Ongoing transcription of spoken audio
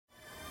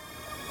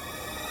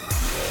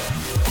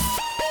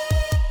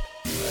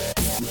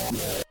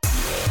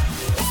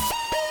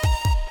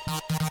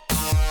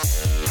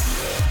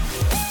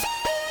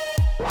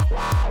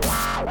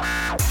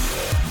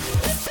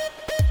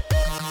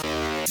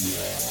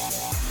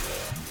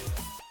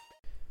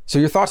So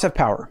your thoughts have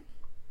power.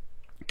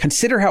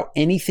 Consider how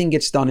anything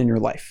gets done in your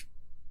life.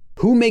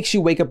 Who makes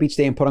you wake up each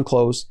day and put on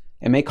clothes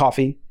and make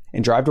coffee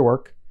and drive to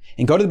work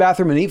and go to the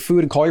bathroom and eat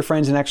food and call your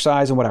friends and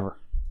exercise and whatever?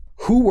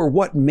 Who or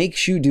what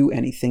makes you do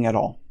anything at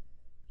all?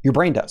 Your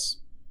brain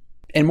does.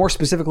 And more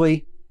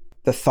specifically,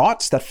 the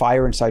thoughts that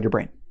fire inside your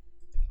brain.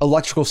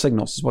 Electrical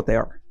signals is what they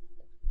are.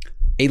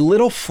 A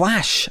little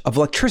flash of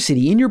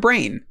electricity in your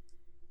brain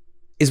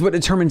is what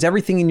determines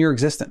everything in your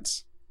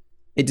existence.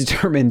 It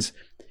determines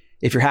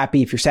if you're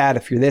happy, if you're sad,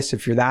 if you're this,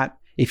 if you're that,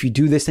 if you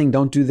do this thing,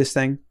 don't do this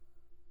thing,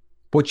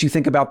 what you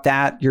think about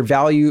that, your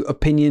value,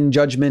 opinion,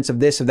 judgments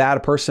of this, of that, a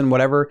person,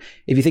 whatever.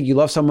 If you think you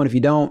love someone, if you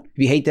don't, if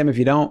you hate them, if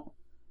you don't,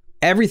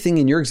 everything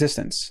in your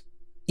existence,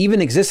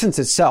 even existence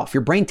itself,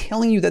 your brain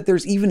telling you that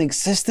there's even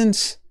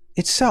existence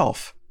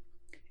itself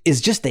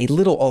is just a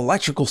little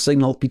electrical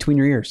signal between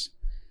your ears.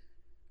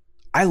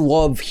 I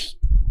love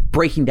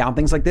breaking down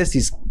things like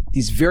this,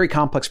 these very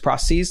complex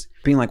processes,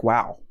 being like,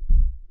 wow,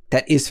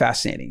 that is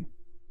fascinating.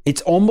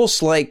 It's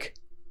almost like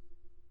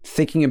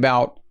thinking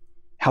about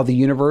how the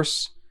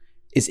universe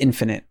is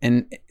infinite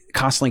and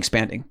constantly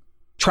expanding.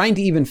 Trying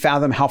to even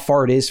fathom how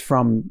far it is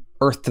from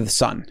Earth to the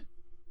sun.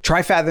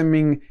 Try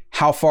fathoming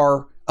how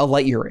far a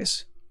light year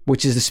is,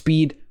 which is the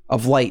speed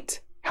of light,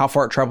 how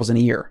far it travels in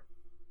a year.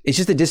 It's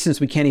just a distance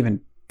we can't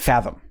even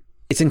fathom.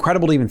 It's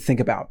incredible to even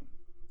think about.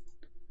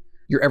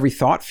 Your every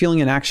thought,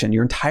 feeling, and action,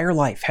 your entire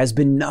life has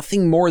been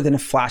nothing more than a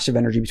flash of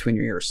energy between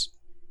your ears.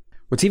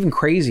 What's even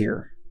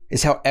crazier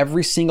is how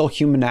every single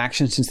human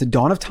action since the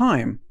dawn of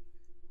time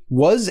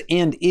was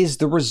and is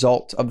the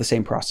result of the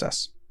same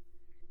process.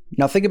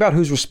 Now think about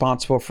who's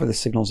responsible for the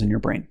signals in your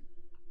brain.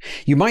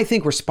 You might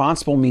think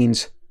responsible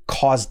means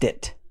caused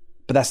it,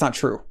 but that's not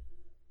true.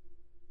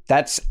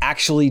 That's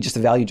actually just a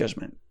value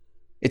judgment.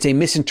 It's a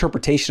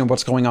misinterpretation of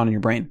what's going on in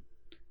your brain.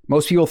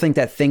 Most people think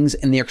that things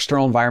in the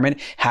external environment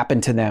happen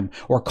to them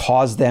or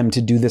cause them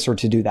to do this or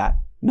to do that.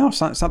 No,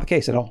 it's not the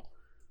case at all.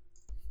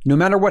 No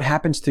matter what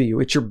happens to you,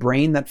 it's your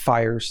brain that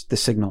fires the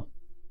signal.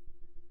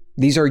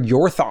 These are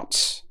your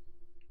thoughts.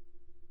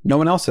 No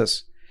one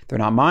else's. They're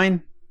not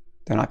mine.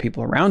 They're not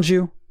people around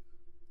you.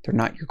 They're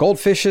not your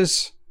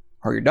goldfishes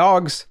or your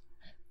dogs.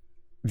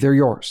 They're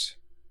yours.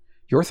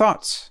 Your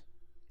thoughts.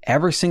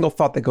 Every single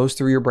thought that goes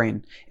through your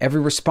brain,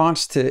 every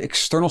response to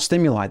external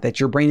stimuli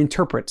that your brain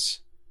interprets,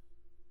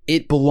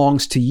 it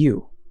belongs to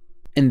you.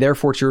 And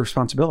therefore, it's your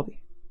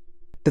responsibility.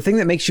 The thing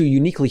that makes you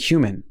uniquely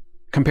human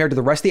compared to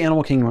the rest of the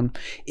animal kingdom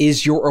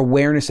is your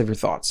awareness of your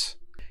thoughts.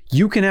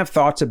 You can have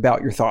thoughts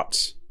about your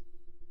thoughts.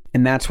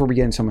 And that's where we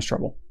get in so much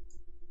trouble.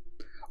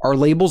 Our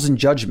labels and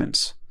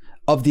judgments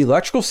of the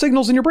electrical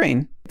signals in your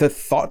brain, the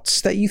thoughts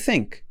that you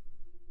think,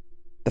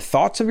 the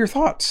thoughts of your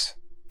thoughts,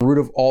 the root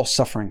of all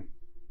suffering.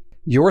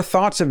 Your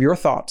thoughts of your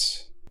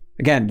thoughts.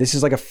 Again, this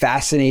is like a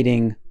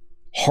fascinating,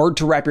 hard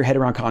to wrap your head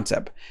around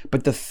concept,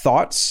 but the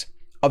thoughts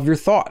of your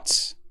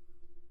thoughts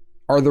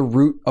are the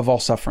root of all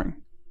suffering.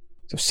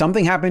 So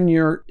something happened in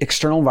your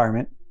external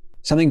environment,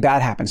 something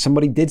bad happened,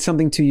 somebody did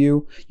something to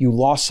you, you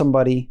lost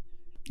somebody,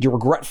 you're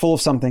regretful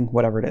of something,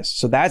 whatever it is.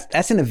 So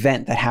that's an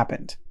event that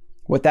happened.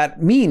 What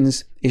that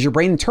means is your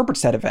brain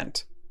interprets that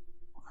event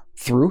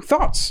through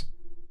thoughts,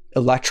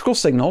 electrical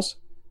signals,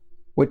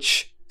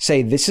 which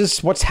say this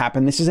is what's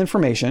happened, this is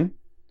information.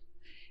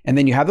 And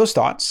then you have those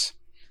thoughts,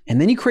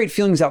 and then you create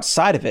feelings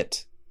outside of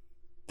it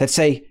that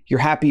say you're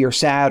happy or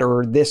sad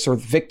or this or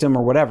the victim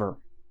or whatever.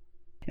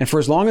 And for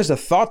as long as the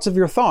thoughts of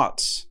your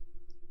thoughts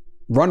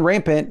run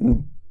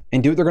rampant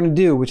and do what they're going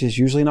to do, which is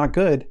usually not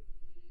good,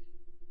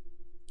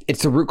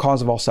 it's the root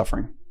cause of all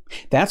suffering.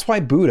 That's why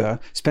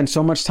Buddha spent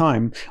so much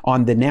time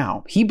on the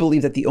now. He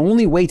believed that the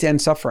only way to end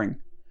suffering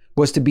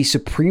was to be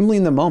supremely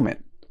in the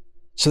moment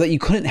so that you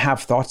couldn't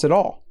have thoughts at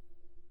all.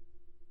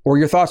 Or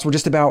your thoughts were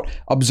just about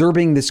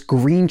observing this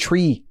green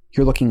tree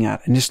you're looking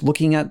at and just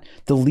looking at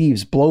the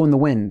leaves blow in the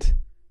wind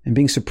and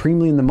being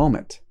supremely in the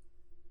moment.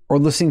 Or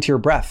listening to your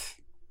breath.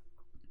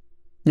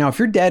 Now, if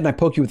you're dead and I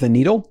poke you with a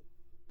needle,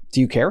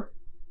 do you care?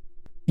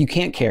 You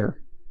can't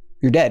care.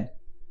 You're dead.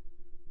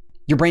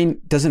 Your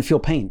brain doesn't feel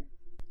pain.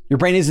 Your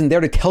brain isn't there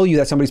to tell you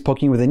that somebody's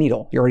poking you with a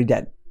needle. You're already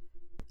dead.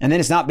 And then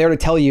it's not there to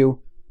tell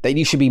you that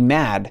you should be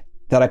mad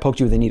that I poked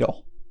you with a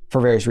needle for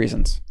various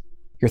reasons.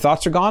 Your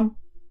thoughts are gone,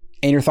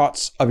 and your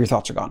thoughts of your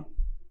thoughts are gone.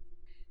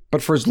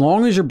 But for as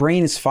long as your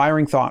brain is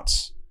firing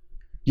thoughts,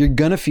 you're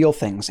going to feel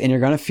things, and you're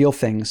going to feel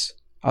things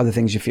of the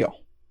things you feel.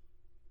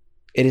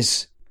 It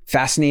is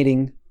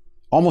fascinating,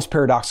 almost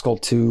paradoxical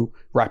to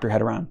wrap your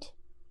head around.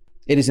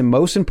 It is the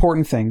most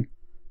important thing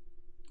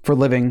for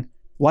living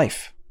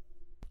life.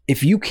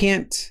 If you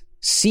can't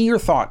see your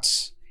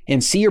thoughts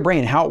and see your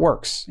brain, how it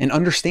works, and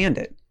understand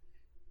it,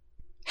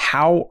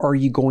 how are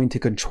you going to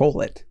control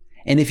it?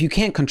 And if you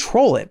can't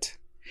control it,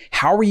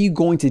 how are you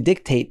going to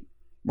dictate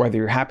whether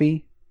you're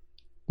happy,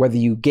 whether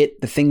you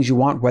get the things you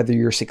want, whether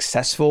you're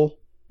successful,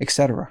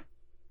 etc.?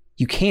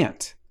 You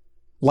can't.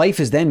 Life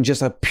is then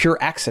just a pure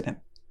accident,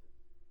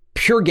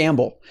 pure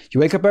gamble.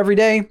 You wake up every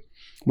day,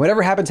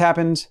 whatever happens,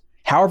 happens.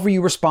 However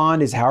you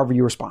respond is however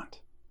you respond.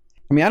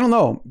 I mean, I don't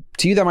know.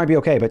 To you, that might be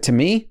okay. But to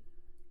me,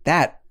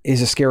 that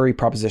is a scary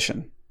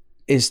proposition,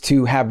 is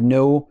to have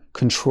no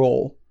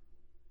control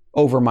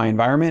over my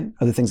environment,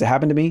 of the things that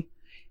happen to me,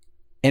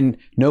 and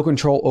no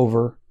control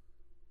over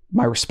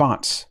my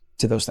response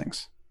to those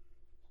things.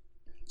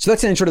 So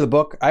that's an intro to the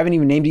book. I haven't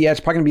even named it yet. It's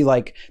probably going to be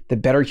like the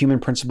Better Human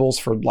Principles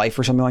for Life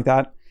or something like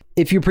that.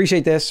 If you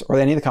appreciate this or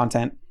any of the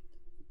content,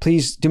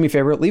 please do me a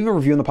favor, leave a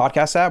review in the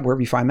podcast app,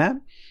 wherever you find that.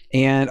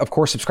 And of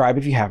course, subscribe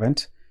if you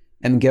haven't,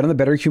 and get on the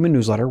Better Human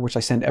newsletter, which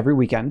I send every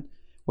weekend,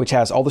 which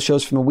has all the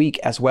shows from the week,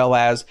 as well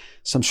as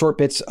some short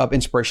bits of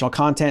inspirational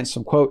content,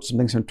 some quotes, some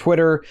things from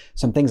Twitter,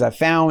 some things I've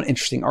found,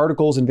 interesting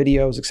articles and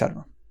videos,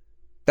 etc.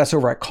 That's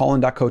over at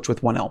Colin.coach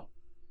with 1L.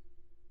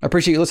 I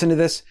appreciate you listening to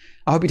this.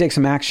 I hope you take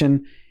some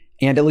action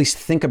and at least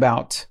think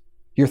about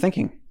your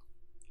thinking.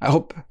 I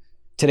hope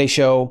today's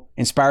show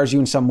inspires you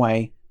in some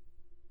way,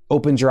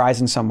 opens your eyes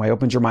in some way,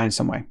 opens your mind in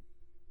some way.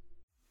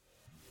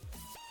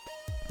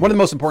 One of the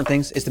most important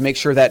things is to make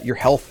sure that your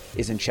health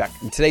is in check.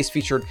 And today's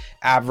featured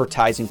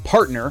advertising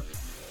partner,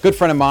 good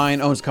friend of mine,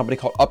 owns a company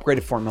called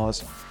Upgraded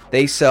Formulas.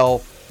 They sell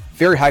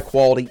very high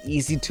quality,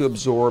 easy to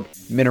absorb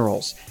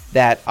minerals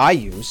that I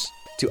use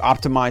to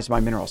optimize my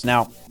minerals.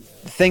 Now,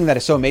 the thing that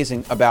is so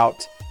amazing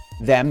about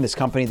them, this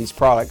company, these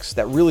products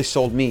that really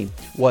sold me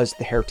was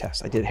the hair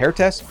test. I did a hair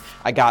test.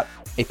 I got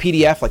a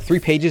PDF, like 3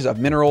 pages of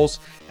minerals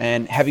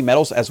and heavy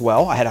metals as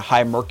well. I had a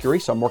high mercury,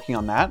 so I'm working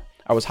on that.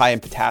 I was high in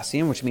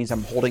potassium, which means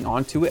I'm holding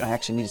on to it. I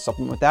actually need a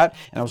supplement with that.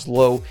 And I was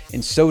low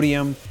in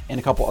sodium and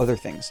a couple other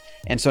things.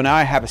 And so now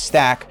I have a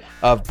stack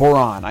of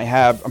boron.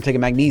 I'm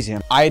taking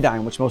magnesium,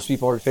 iodine, which most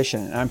people are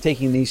deficient in. And I'm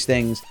taking these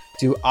things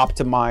to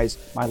optimize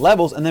my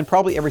levels. And then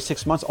probably every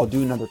 6 months, I'll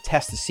do another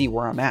test to see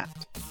where I'm at.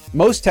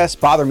 Most tests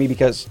bother me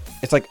because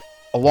it's like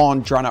a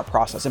long, drawn out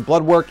process. And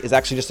blood work is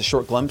actually just a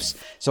short glimpse.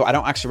 So I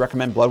don't actually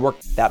recommend blood work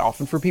that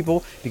often for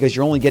people, because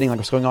you're only getting like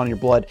what's going on in your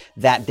blood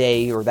that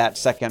day or that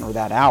second or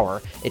that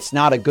hour. It's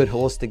not a good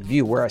holistic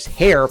view. Whereas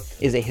hair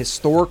is a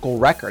historical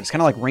record. It's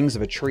kind of like rings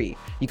of a tree.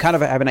 You kind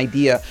of have an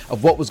idea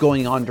of what was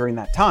going on during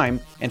that time.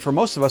 And for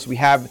most of us, we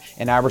have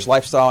an average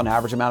lifestyle, an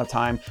average amount of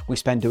time we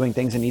spend doing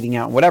things and eating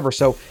out and whatever.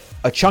 So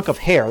a chunk of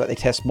hair that they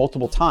test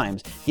multiple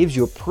times gives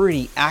you a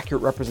pretty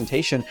accurate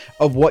representation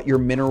of what your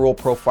mineral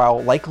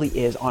profile likely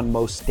is on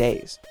most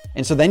days.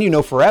 And so then you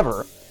know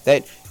forever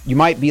that you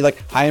might be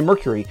like high in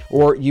mercury,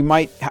 or you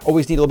might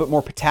always need a little bit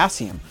more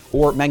potassium,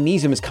 or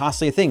magnesium is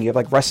constantly a thing. You have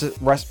like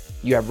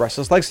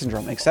restless leg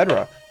syndrome,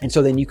 etc. And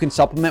so then you can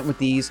supplement with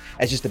these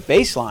as just a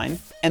baseline,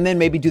 and then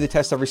maybe do the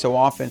test every so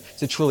often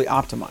to truly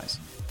optimize.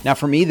 Now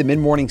for me, the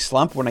mid-morning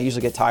slump when I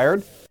usually get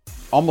tired,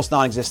 almost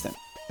non-existent.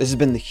 This has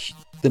been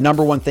the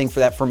number one thing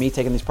for me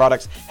taking these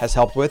products has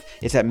helped with.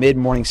 It's that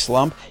mid-morning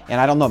slump.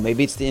 And I don't know,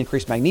 maybe it's the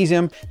increased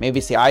magnesium, maybe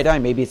it's the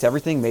iodine, maybe it's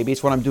everything, maybe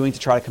it's what I'm doing to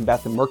try to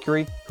combat the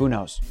mercury, who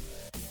knows.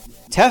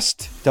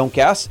 Test, don't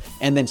guess,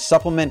 and then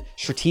supplement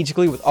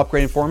strategically with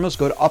Upgraded Formulas.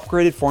 Go to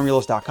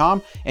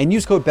upgradedformulas.com and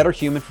use code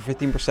BETTERHUMAN for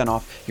 15%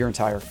 off your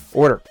entire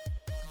order.